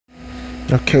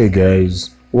Okay,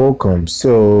 guys, welcome.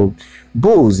 So,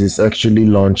 Bose is actually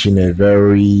launching a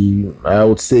very, I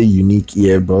would say, unique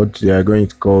earbud. They are going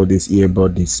to call this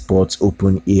earbud the Sport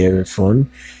Open Earphone.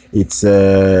 It's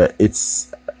an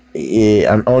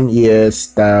on-ear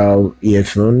style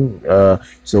earphone.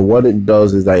 So what it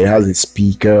does is that it has a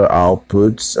speaker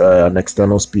output, an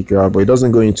external speaker out, but it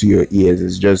doesn't go into your ears.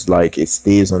 It's just like it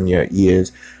stays on your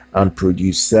ears and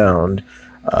produce sound.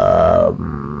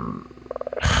 Um,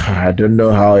 I don't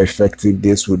know how effective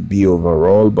this would be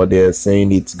overall, but they're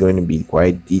saying it's going to be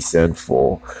quite decent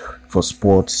for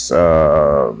sports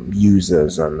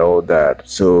users and all that.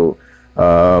 So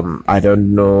I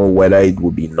don't know whether it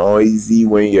would be noisy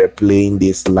when you're playing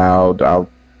this loud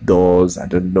outdoors. I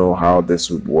don't know how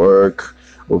this would work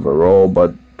overall,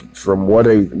 but from what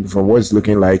it's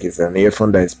looking like, it's an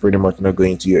earphone that is pretty much not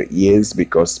going to your ears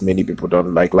because many people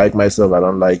don't like myself. I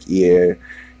don't like ear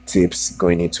tips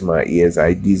going into my ears.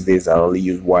 I these days I only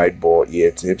use wide bore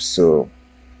ear tips, so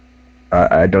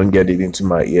I don't get it into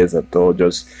my ears at all.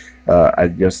 Just I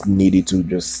just need it to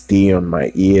just stay on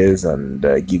my ears and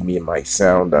give me my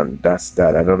sound, and that's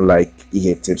that. I don't like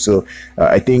ear tips, so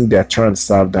I think they're trying to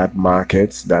serve that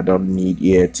market that don't need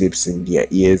ear tips in their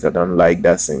ears. I don't like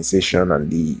that sensation and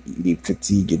the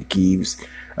fatigue it gives.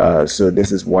 So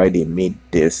this is why they made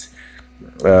this.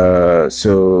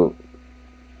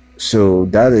 So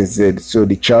that is it. So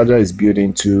the charger is built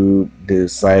into the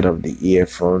side of the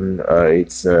earphone.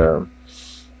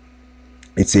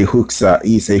 It's a hook style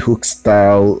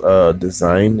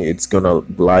design. It's gonna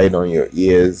glide on your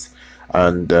ears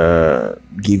and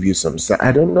give you some sound.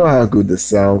 I don't know how good the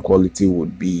sound quality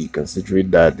would be, considering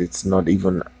that it's not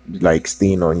even like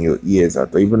staying on your ears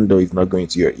at all, even though it's not going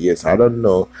to your ears. I don't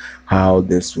know how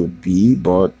this would be,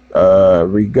 but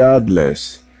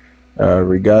regardless of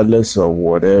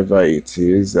whatever it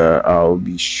is, I'll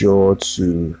be sure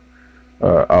to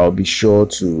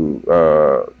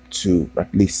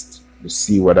at least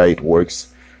see whether it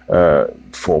works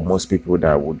for most people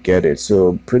that would get it.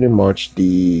 So pretty much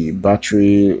the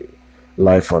battery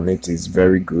life on it is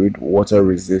very good, water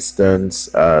resistance,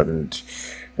 and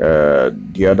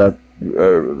the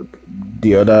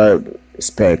other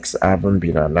specs haven't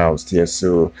been announced yet.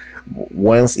 So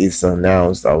once it's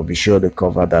announced, I'll be sure to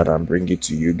cover that and bring it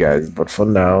to you guys. But for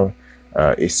now,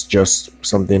 it's just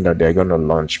something that they're gonna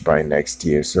launch by next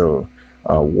year. So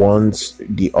once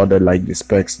the other like the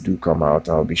specs do come out,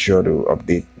 I'll be sure to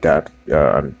update that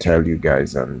and tell you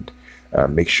guys, and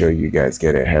make sure you guys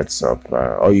get a heads up.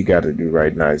 All you got to do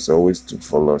right now is always to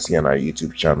follow us here on our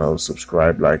YouTube channel,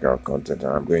 subscribe, like our content,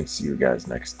 and I'm going to see you guys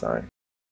next time.